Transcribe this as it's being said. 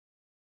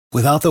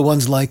Without the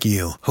ones like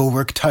you, who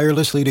work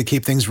tirelessly to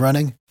keep things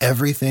running,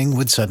 everything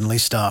would suddenly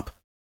stop.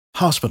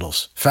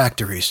 Hospitals,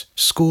 factories,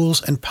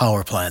 schools, and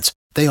power plants,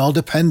 they all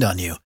depend on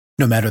you.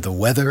 No matter the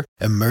weather,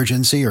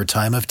 emergency, or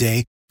time of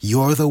day,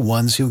 you're the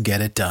ones who get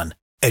it done.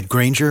 At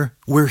Grainger,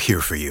 we're here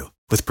for you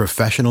with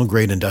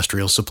professional-grade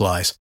industrial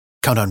supplies.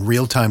 Count on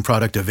real-time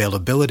product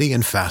availability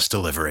and fast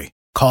delivery.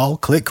 Call,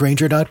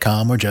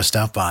 clickgrainger.com, or just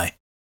stop by.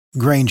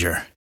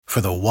 Grainger, for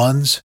the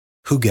ones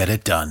who get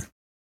it done.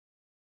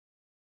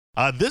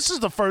 This is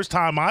the first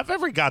time I've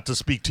ever got to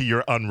speak to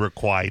your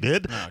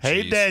unrequited. Oh,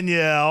 hey, geez.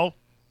 Danielle.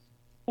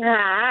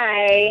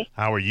 Hi.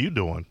 How are you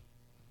doing?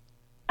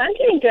 I'm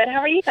doing good. How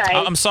are you guys?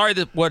 I'm sorry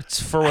that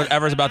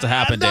whatever's about to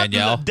happen,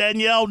 Danielle.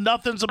 Danielle,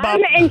 nothing's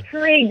about. I'm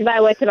intrigued by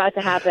what's about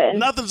to happen.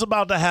 Nothing's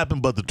about to happen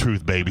but the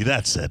truth, baby.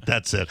 That's it.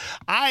 That's it.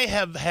 I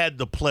have had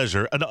the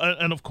pleasure,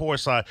 and of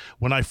course,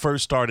 when I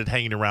first started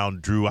hanging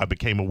around Drew, I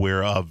became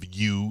aware of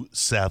you,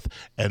 Seth,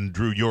 and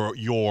Drew,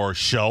 your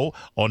show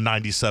on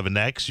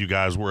 97X. You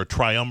guys were a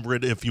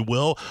triumvirate, if you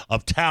will,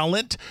 of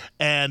talent,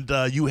 and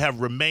you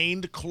have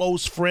remained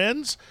close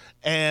friends.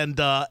 And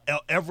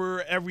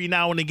every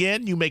now and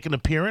again, you make an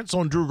appearance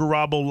on Drew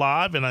Garabo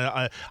Live, and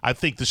I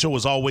think the show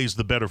is always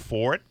the better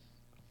for it.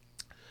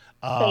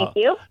 Thank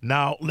you.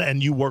 Now,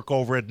 and you work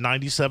over at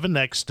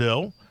 97X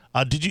still.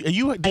 Did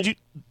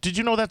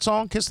you know that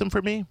song, "Kiss Them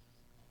for Me"?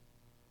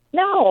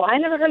 No, I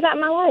never heard that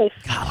in my life.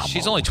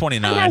 She's only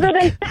 29. I'm younger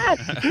than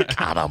Seth.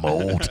 God, I'm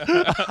old.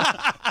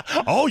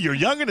 Oh, you're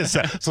younger than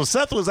Seth. So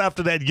Seth was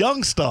after that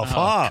young stuff,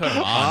 huh? Come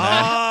on, man.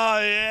 Oh,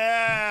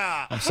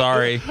 yeah. I'm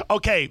sorry.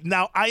 Okay,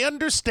 now I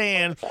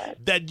understand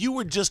that you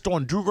were just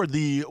on Drew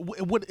the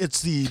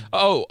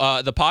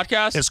the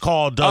podcast. It's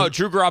called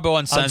Drew Garabo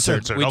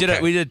Uncensored. Uncensored, We did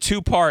okay. we did a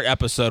 2-part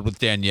episode with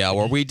Danielle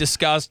where we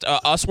discussed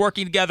us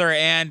working together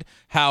and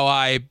how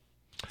I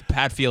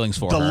had feelings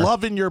for the her.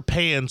 love in your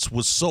pants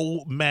was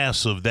so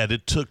massive that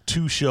it took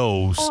 2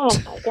 shows. Oh,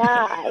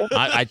 my God.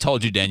 I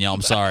told you, Danielle.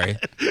 I'm sorry.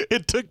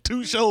 It took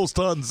 2 shows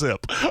to unzip.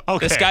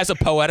 Okay. This guy's a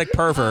poetic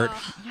pervert.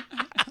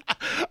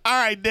 All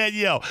right,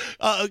 Danielle,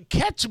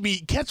 catch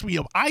me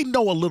up. I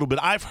know a little bit.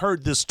 I've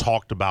heard this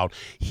talked about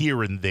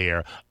here and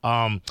there.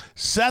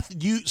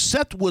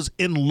 Seth was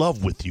in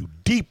love with you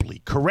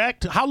deeply,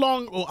 correct? How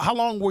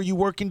long were you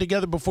working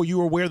together before you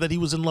were aware that he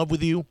was in love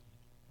with you?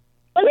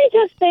 Let me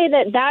just say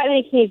that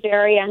makes me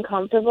very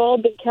uncomfortable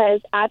because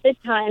at the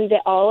time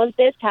that all of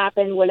this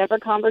happened, whatever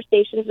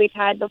conversations we've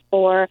had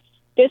before,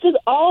 this is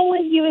all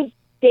when he was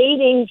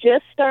dating,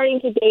 just starting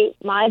to date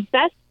my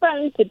best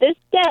friend to this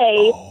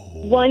day,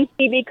 one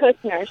Phoebe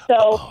Kushner.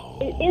 So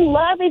in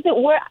love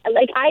isn't where,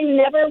 like, I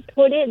never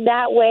put it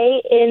that way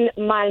in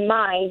my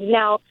mind.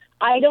 Now,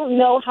 I don't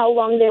know how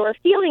long they were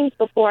feelings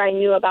before I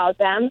knew about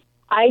them.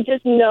 I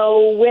just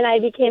know when I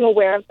became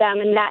aware of them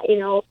and that,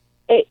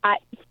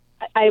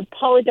 I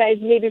apologize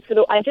maybe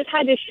I just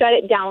had to shut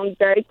it down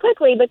very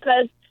quickly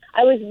because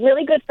I was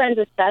really good friends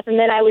with Seth, and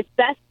then I was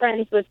best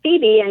friends with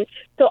Phoebe, and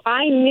so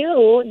I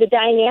knew the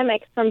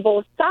dynamics from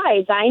both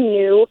sides. I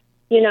knew,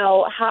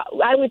 how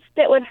I would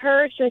sit with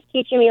her. She was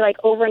teaching me like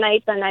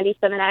overnights on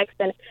 97X,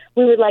 and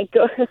we would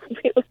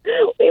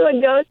we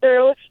would go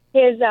through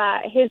his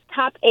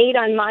top 8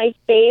 on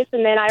MySpace,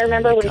 and then I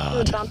remember when she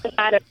would bump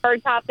out of her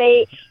top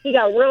 8, he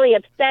got really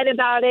upset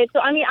about it. So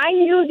I mean, I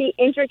knew the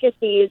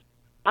intricacies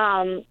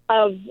of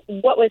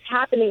what was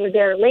happening with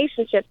their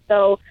relationship.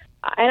 So,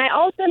 and I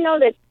also know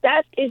that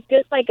Seth is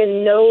just like a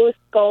no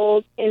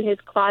skulls in his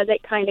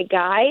closet kind of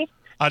guy.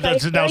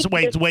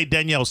 Wait,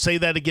 Danielle, say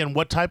that again.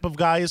 What type of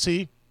guy is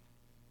he?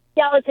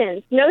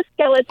 Skeletons. No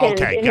skeletons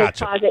in his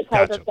closet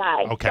type of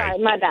guy. Okay. Sorry,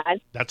 my bad.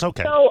 That's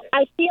okay. So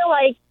I feel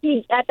like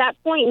he, at that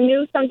point,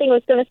 knew something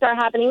was going to start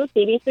happening with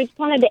Phoebe, so he just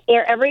wanted to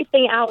air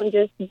everything out and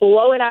just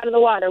blow it out of the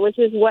water, which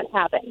is what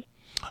happened.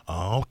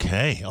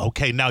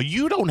 Okay. Now,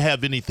 you don't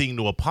have anything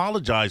to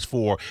apologize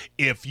for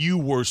if you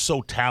were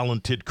so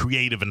talented,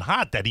 creative, and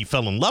hot that he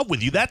fell in love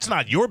with you. That's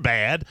not your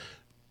bad,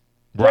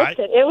 right?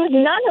 Listen, it was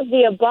none of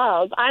the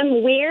above.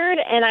 I'm weird,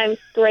 and I'm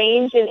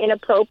strange and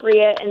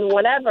inappropriate and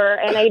whatever,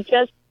 and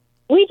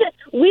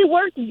we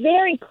worked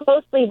very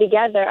closely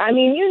together. I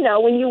mean,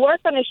 when you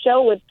work on a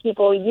show with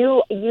people,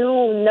 you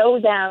know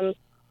them,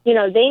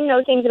 they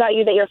know things about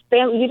you that your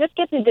family, you just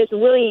get to this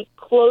really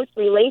close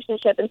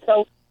relationship, and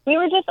so we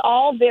were just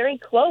all very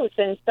close,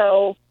 and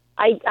so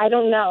I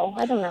don't know.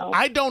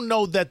 I don't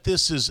know that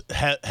this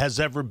has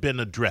ever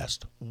been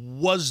addressed.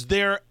 Was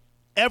there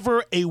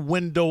ever a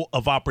window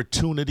of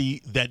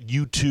opportunity that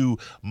you two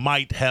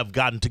might have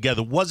gotten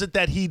together? Was it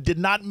that he did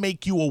not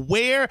make you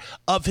aware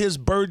of his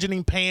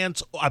burgeoning passion?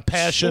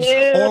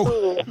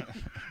 No.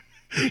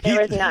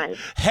 There was none.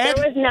 There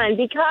was none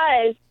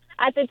because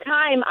at the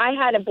time I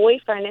had a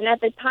boyfriend, and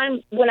at the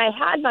time when I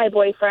had my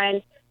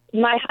boyfriend,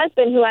 my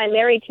husband, who I'm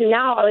married to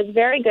now, I was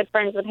very good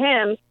friends with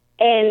him,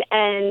 and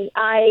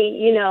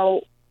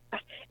I,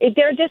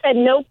 there just at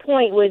no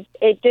point was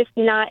it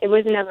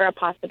was never a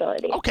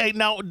possibility. Okay,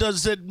 now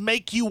does it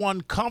make you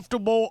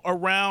uncomfortable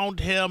around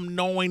him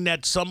knowing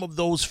that some of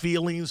those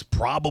feelings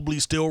probably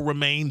still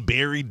remain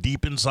buried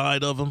deep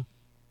inside of him?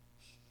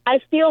 I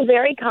feel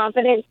very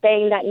confident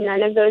saying that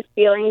none of those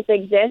feelings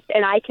exist,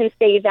 and I can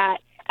say that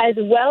as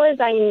well as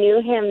I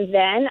knew him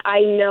then,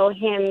 I know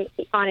him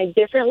on a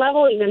different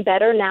level, even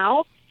better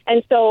now.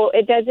 And so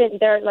it doesn't,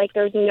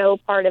 there's no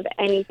part of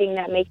anything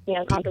that makes me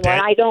uncomfortable. And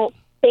I don't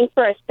think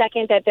for a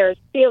second that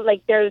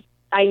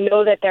I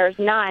know that there's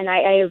none.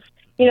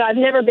 I've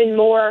never been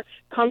more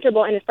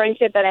comfortable in the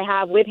friendship that I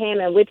have with him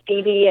and with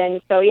Phoebe.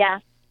 And so, yeah.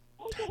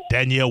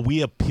 Danielle, we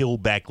have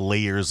peeled back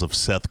layers of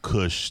Seth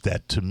Cush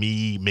that to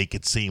me make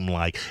it seem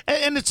like,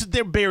 and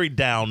they're buried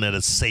down at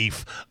a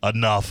safe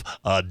enough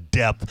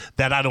depth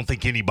that I don't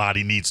think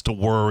anybody needs to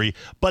worry.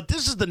 But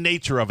this is the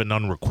nature of an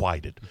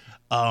unrequited.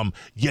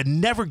 You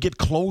never get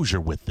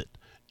closure with it.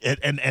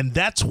 And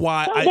that's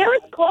why there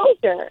was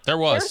closure. There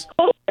was.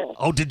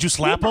 Oh, did you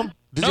slap him?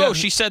 No,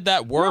 she said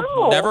that we're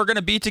never going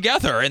to be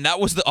together, and that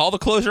was all the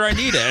closure I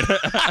needed.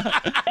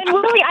 And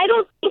really, I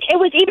don't think it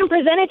was even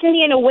presented to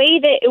me in a way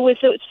that it was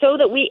so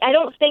that I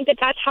don't think that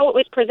that's how it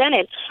was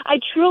presented. I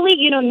truly,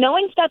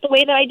 knowing Seth the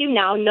way that I do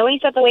now, knowing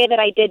Seth the way that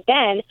I did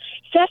then,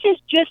 Seth is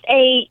just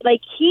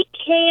he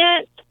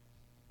can't,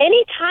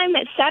 anytime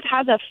that Seth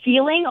has a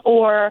feeling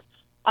or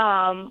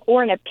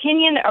an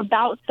opinion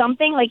about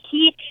something,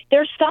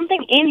 there's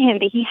something in him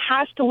that he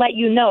has to let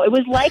you know. It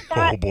was like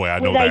that. Oh boy, I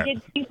know when that. I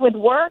did things with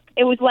work.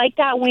 It was like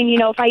that when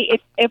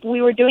if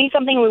we were doing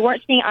something and we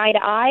weren't seeing eye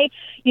to eye.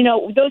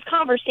 Those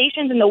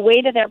conversations and the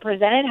way that they're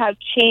presented have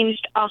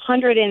changed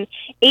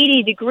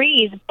 180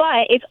 degrees.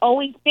 But it's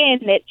always been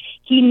that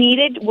he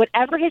needed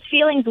whatever his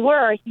feelings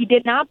were. He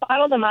did not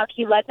bottle them up.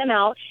 He let them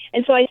out.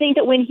 And so I think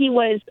that when he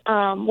was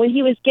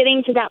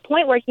getting to that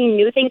point where he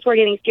knew things were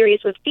getting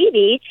serious with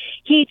Phoebe,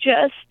 he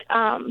just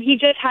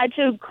had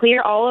to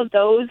clear all of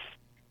those,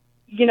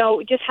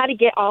 just had to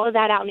get all of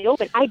that out in the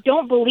open. I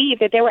don't believe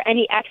that there were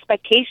any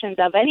expectations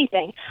of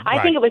anything. I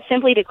think it was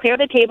simply to clear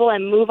the table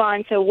and move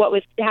on to what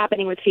was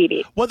happening with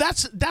Phoebe. Well,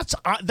 that's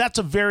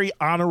a very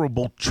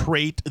honorable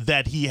trait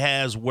that he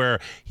has, where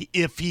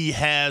if he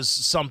has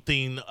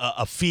something,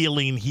 a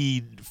feeling,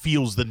 he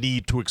feels the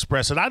need to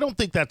express it. I don't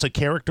think that's a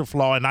character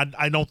flaw, and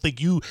I don't think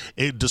you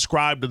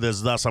described it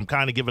as thus. I'm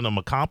kind of giving him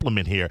a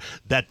compliment here,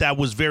 that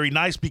was very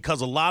nice,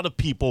 because a lot of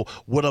people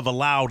would have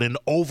allowed an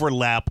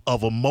overlap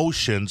of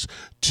emotions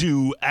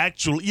to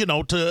actually,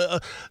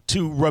 to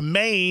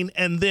remain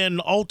and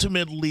then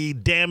ultimately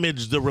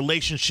damage the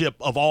relationship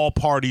of all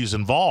parties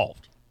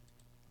involved.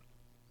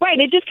 Right.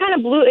 It just kind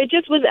of blew. It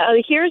just was,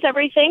 here's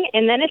everything,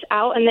 and then it's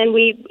out, and then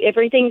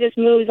everything just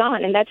moves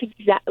on. And that's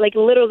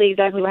literally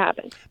exactly what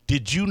happened.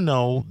 Did you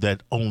know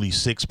that only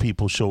 6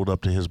 people showed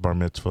up to his bar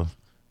mitzvah?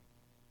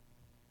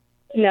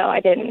 No, I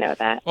didn't know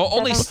that. Well,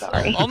 only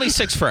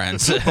 6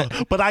 friends.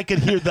 But I could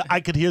hear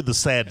the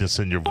sadness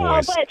in your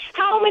voice. Oh, but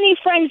how many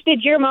friends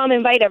did your mom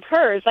invite of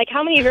hers?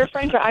 How many of your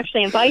friends were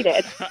actually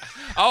invited?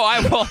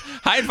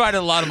 I invited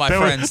a lot of my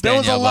friends. There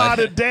was a lot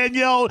of of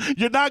Danielle.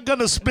 You're not going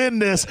to spin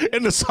this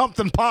into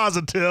something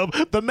positive.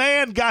 The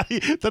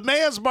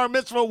man's bar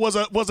mitzvah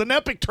was an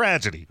epic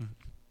tragedy.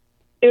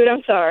 Dude,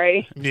 I'm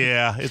sorry.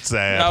 Yeah, it's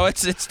sad. No,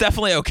 it's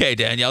definitely okay,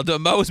 Danielle.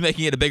 Mo's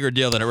making it a bigger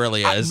deal than it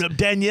really is.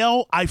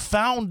 Danielle,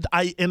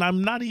 and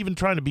I'm not even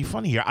trying to be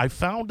funny here. I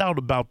found out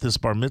about this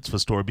bar mitzvah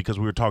story because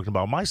we were talking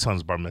about my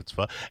son's bar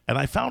mitzvah, and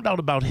I found out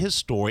about his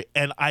story,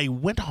 and I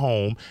went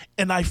home,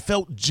 and I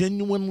felt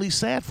genuinely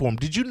sad for him.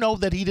 Did you know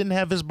that he didn't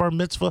have his bar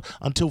mitzvah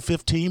until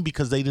 15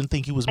 because they didn't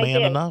think he was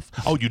man enough?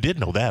 Oh, you did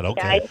know that?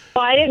 Okay. Yeah,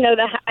 I didn't know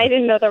that. I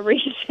didn't know the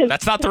reason.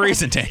 That's not the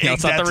reason, Danielle.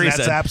 It's not the reason.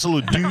 That's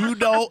absolute. Do you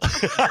know?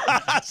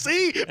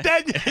 See,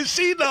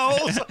 she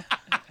knows.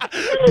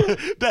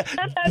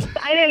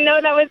 I didn't know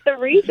that was the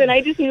reason.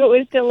 I just knew it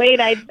was delayed.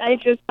 I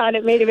just thought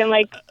it may have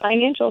been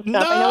financial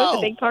stuff. I know it's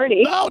a big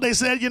party. No, they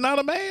said you're not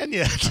a man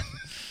yet.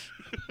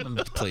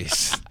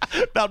 Please.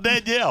 Now,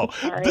 Danielle,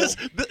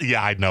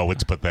 yeah, I know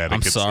it's pathetic.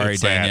 I'm sorry,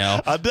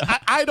 Danielle.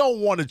 I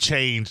don't want to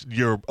change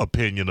your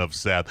opinion of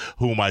Seth,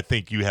 whom I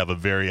think you have a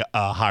very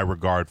high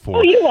regard for.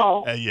 Oh, you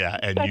won't. Yeah,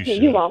 and you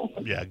should. You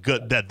won't. Yeah,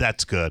 good.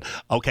 That's good.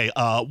 Okay,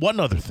 one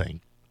other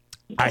thing.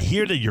 I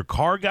hear that your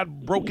car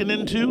got broken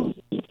into.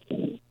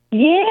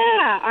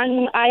 Yeah,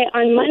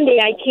 on Monday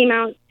I came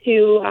out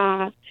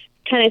to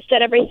kind of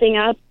set everything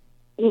up.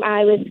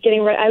 I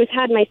was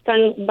had my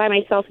son by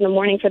myself in the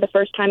morning for the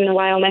first time in a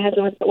while. My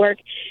husband was at work,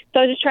 so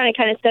I was just trying to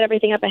kind of set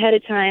everything up ahead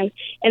of time.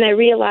 And I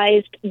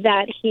realized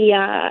that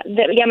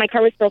my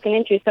car was broken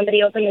into.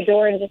 Somebody opened the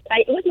door and it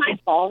was my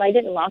fault. I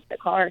didn't lock the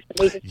car,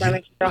 so they just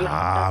damaged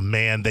it.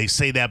 Man, they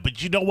say that,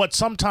 but you know what?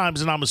 Sometimes,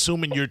 and I'm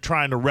assuming you're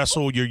trying to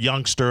wrestle your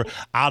youngster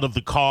out of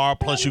the car.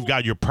 Plus, you've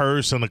got your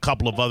purse and a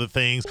couple of other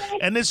things,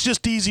 and it's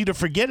just easy to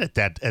forget at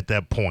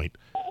that point.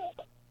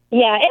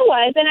 Yeah, it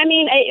was. And I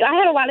mean, I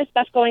had a lot of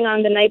stuff going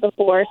on the night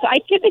before, so I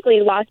typically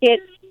lock it.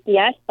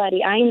 Yes,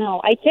 buddy, I know.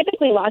 I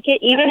typically lock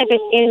it, even if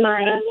it's in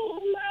my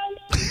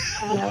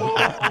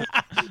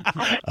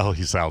Oh,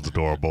 he sounds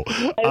adorable.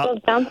 I will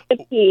dump the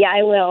pee.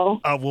 I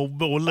will. Well,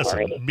 listen.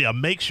 Sorry. Yeah,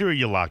 make sure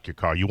you lock your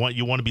car. You want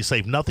to be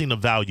safe. Nothing of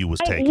value was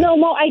taken. No,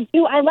 Mo, I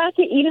do. I lock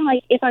it even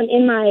if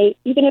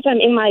I'm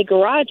in my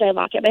garage. I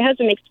lock it. My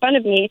husband makes fun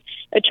of me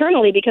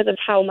eternally because of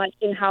how much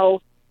and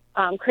how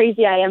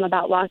crazy I am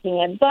about locking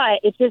it. But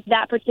it's just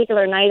that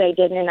particular night I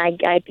didn't, and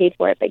I paid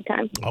for it big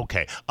time.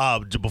 Okay.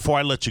 Before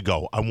I let you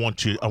go, I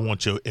want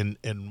you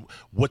in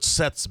what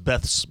sets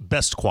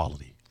best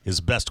quality is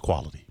best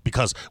quality,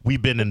 because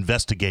we've been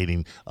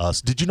investigating.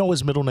 Did you know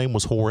his middle name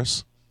was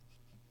Horace?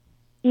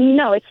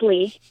 No, it's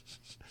Lee.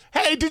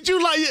 Hey, did you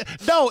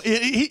No,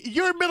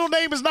 your middle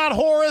name is not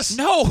Horace.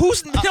 No,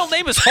 whose middle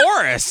name is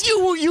Horace?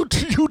 You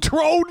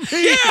trolled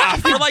me. Yeah,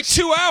 for like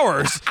 2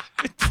 hours.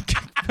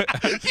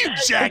 You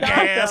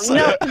jackass.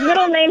 No, his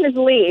middle name is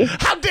Lee.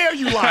 How dare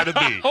you lie to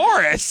me?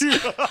 Horace.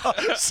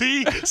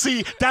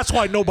 See, that's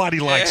why nobody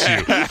likes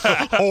you.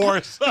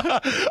 Horace.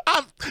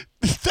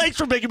 Thanks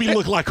for making me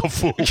look like a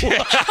fool.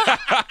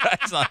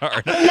 That's not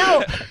hard.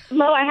 No,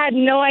 Mo, I had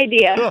no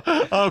idea.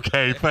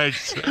 Okay,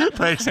 thanks,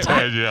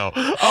 Danielle.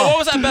 Oh, what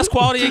was that best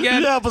quality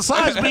again? Yeah,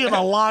 besides being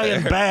a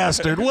lying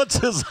bastard, what's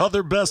his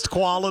other best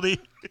quality?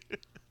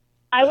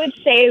 I would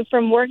say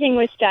from working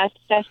with Steph's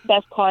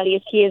best quality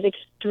is he is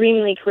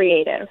extremely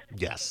creative.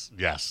 Yes,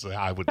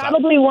 I would.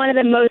 Probably one of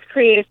the most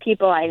creative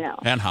people I know.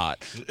 And hot.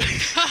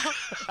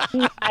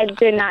 I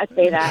did not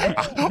say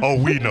that.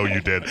 Oh, we know you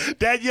did.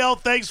 Danielle,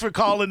 thanks for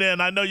calling in.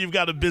 I know you've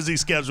got a busy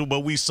schedule, but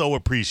we so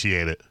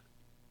appreciate it.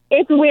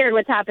 It's weird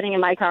what's happening in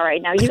my car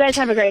right now. You guys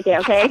have a great day,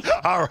 okay?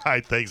 All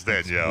right, thanks,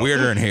 Danielle.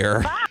 Weirder in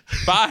here.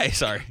 Bye.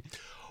 Sorry.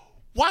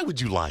 Why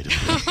would you lie to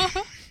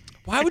me?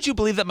 Why would you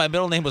believe that my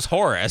middle name was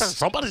Horace?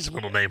 Somebody's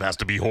middle name has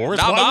to be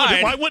Horace. Not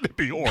mine. Why wouldn't it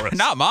be Horace?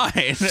 Not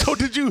mine. So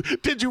did you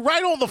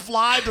right on the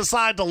fly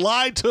decide to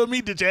lie to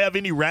me? Did you have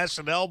any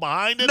rationale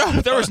behind it? No,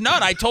 there was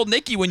none. I told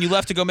Nikki when you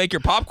left to go make your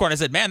popcorn, I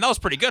said, man, that was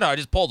pretty good. I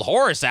just pulled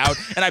Horace out,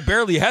 and I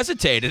barely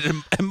hesitated,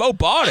 and Mo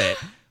bought it.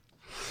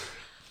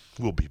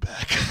 We'll be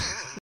back.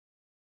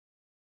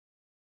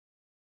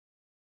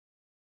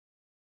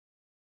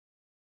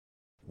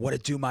 What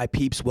it do, my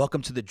peeps?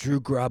 Welcome to the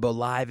Drew Garabo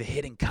Live, a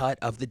hidden cut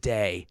of the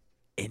day.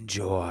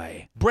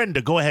 Enjoy.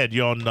 Brenda, go ahead.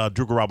 You're on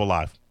Drew Garabo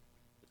Live.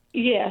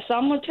 Yes,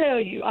 I'm going to tell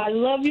you. I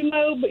love you,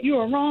 Mo, but you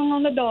are wrong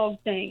on the dog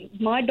thing.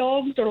 My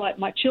dogs are like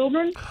my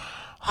children.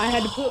 I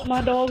had to put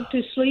my dog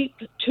to sleep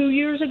 2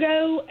 years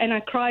ago, and I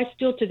cry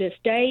still to this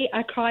day.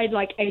 I cried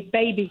like a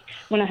baby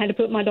when I had to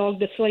put my dog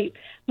to sleep.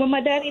 When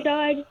my daddy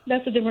died,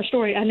 that's a different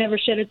story. I never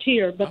shed a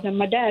tear, but then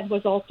my dad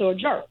was also a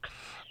jerk.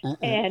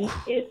 And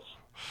it's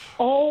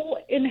all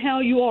in how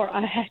you are.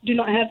 I do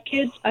not have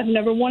kids. I've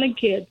never wanted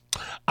kids.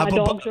 My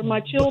dogs are my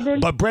children.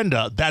 But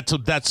Brenda, that's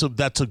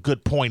a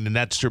good point, and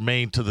that's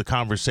germane to the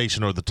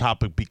conversation or the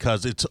topic,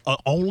 because it's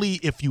only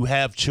if you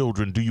have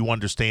children do you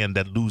understand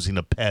that losing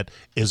a pet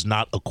is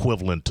not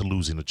equivalent to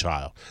losing a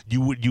child.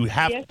 You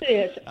have. Yes, it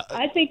is.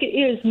 I think it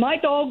is. My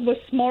dog was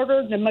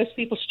smarter than most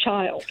people's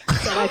child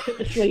that I put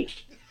to sleep.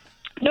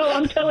 No,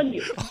 I'm telling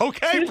you.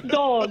 Okay. This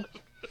dog.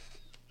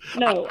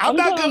 No, I'm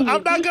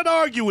not gonna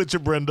argue with you,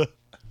 Brenda.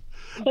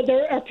 But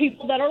there are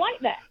people that are like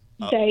that.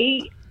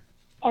 They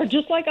are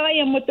just like I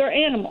am with their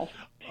animals.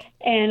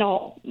 And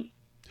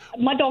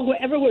my dog went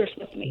everywhere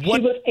with me.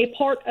 What? She was a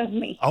part of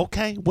me.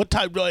 Okay. What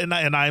type? And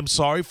I am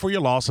sorry for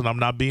your loss, and I'm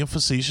not being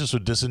facetious or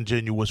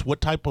disingenuous.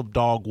 What type of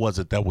dog was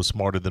it that was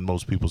smarter than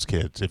most people's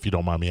kids, if you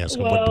don't mind me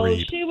asking? Well, what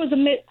breed? she was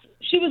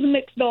a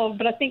mixed dog,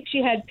 but I think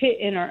she had pit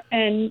in her.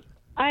 And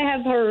I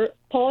have her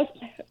paws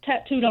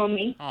tattooed on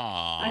me.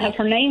 Aww. I have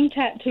her name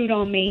tattooed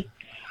on me.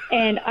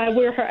 And I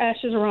wear her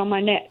ashes around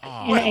my neck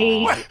in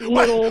a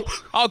little...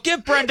 Oh,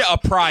 give Brenda a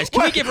prize.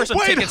 Can we give her some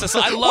tickets?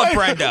 I love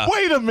Brenda.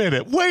 Wait a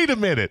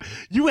minute.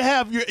 You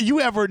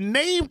have her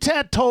name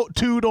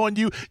tattooed on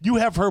you. You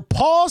have her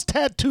paws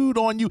tattooed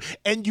on you,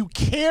 and you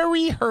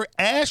carry her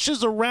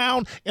ashes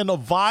around in a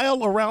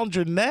vial around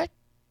your neck?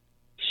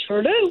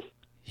 Sure do.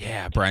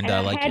 Yeah, Brenda, And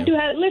I like had you. to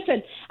have,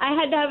 listen, I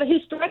had to have a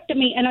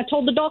hysterectomy, and I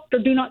told the doctor,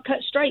 do not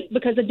cut straight,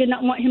 because I did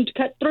not want him to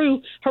cut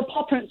through her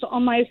paw prints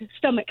on my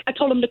stomach. I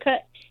told him to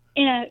cut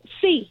in a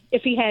C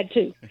if he had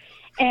to.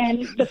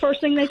 And the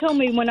first thing they told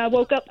me when I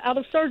woke up out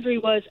of surgery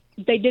was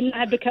they didn't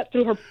have to cut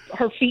through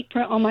her feet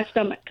print on my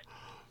stomach.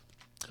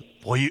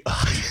 Boy,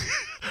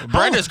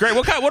 Brenda's great.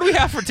 What do we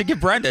have to give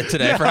Brenda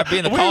today for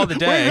being the call of the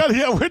day?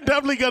 We're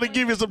definitely going to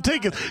give you some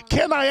tickets.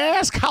 Can I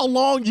ask how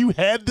long you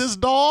had this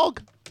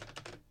dog?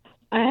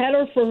 I had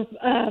her for,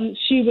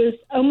 she was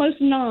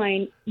almost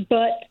 9,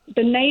 but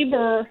the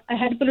neighbor, I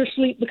had to put her to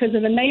sleep because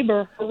of the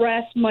neighbor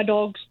harassed my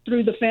dogs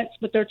through the fence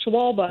with their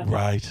chihuahua.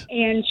 Right.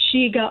 And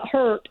she got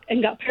hurt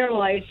and got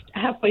paralyzed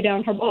halfway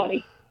down her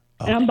body.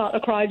 Okay. And I'm about to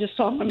cry just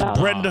talking about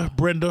it.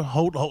 Brenda,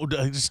 hold,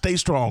 stay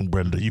strong,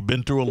 Brenda. You've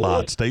been through a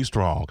lot. Stay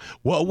strong.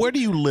 Well, where do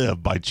you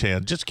live by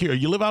chance? Just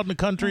curious. You live out in the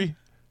country?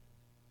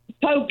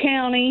 Polk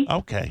County.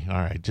 Okay, all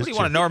right. Just do you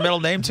want to know her middle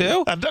name,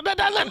 too?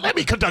 Let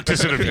me conduct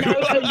this interview.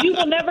 No, you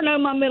will never know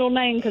my middle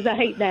name because I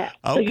hate that.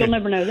 Okay. So you'll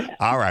never know that.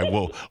 All right.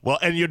 Well,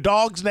 and your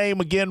dog's name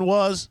again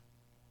was?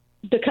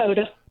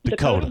 Dakota.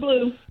 Dakota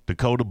Blue.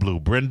 Dakota Blue.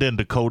 Brenda and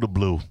Dakota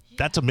Blue.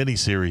 That's a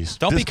mini-series.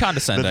 Don't be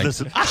condescending.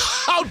 Listen,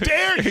 how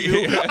dare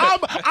you?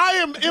 I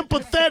am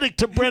empathetic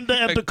to Brenda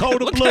and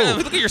Dakota Blue.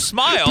 Look at your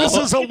smile. This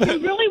is If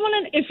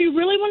you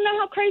really want to know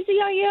how crazy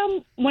I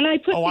am, when I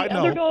put the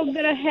other dog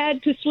that I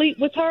had to sleep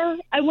with her,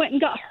 I went and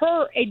got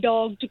her a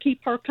dog to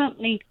keep her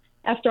company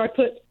after I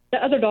put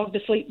the other dog to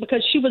sleep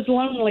because she was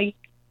lonely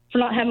for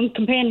not having a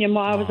companion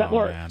while I was at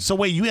work. Man. So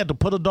wait, you had to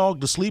put a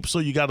dog to sleep, so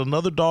you got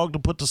another dog to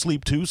put to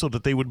sleep too, so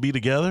that they would be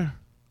together?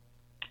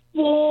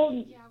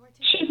 Well,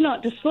 she's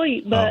not to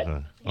sleep, but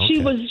she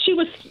was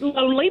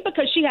lonely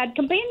because she had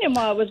companion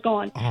while I was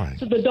gone. All right.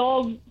 So the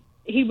dog,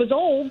 he was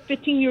old,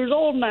 15 years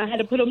old, and I had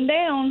to put him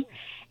down.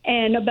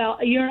 And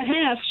about a year and a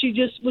half, she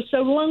just was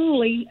so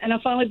lonely, and I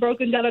finally broke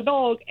and got a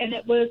dog, and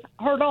it was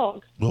her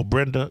dog. Well,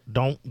 Brenda,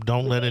 don't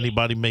let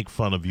anybody make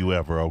fun of you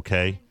ever,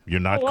 okay? You're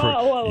not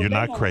you're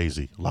not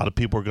crazy. A lot of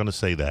people are going to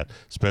say that,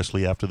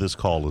 especially after this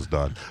call is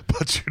done.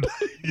 But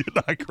you're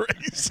not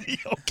crazy,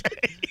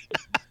 okay?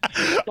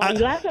 I'm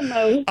laughing,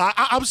 though.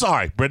 I'm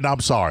sorry, Brenda.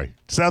 I'm sorry.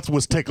 Seth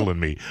was tickling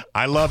me.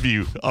 I love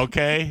you,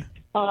 okay?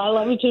 I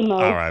love you too, Mo.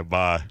 All right,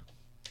 bye.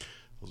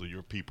 Those are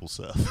your people,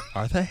 Seth.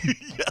 Are they?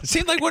 It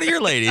seemed like one of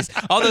your ladies.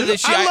 Although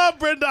I love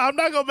Brenda. I'm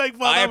not going to make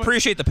fun I of her.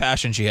 appreciate the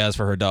passion she has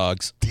for her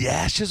dogs. The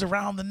ashes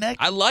around the neck.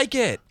 I like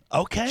it.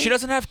 Okay. She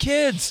doesn't have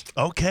kids.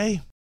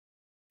 Okay.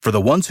 For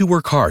the ones who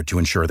work hard to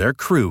ensure their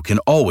crew can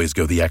always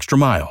go the extra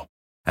mile,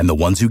 and the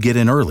ones who get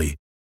in early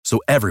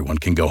so everyone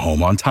can go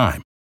home on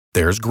time,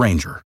 there's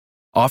Grainger,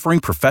 offering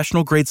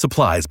professional-grade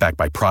supplies backed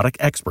by product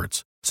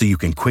experts so you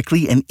can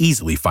quickly and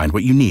easily find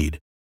what you need.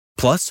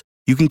 Plus,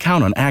 you can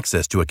count on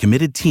access to a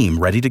committed team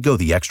ready to go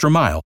the extra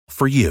mile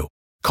for you.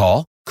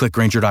 Call, click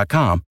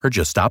Grainger.com, or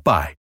just stop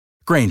by.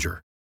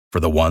 Grainger, for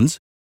the ones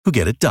who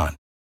get it done.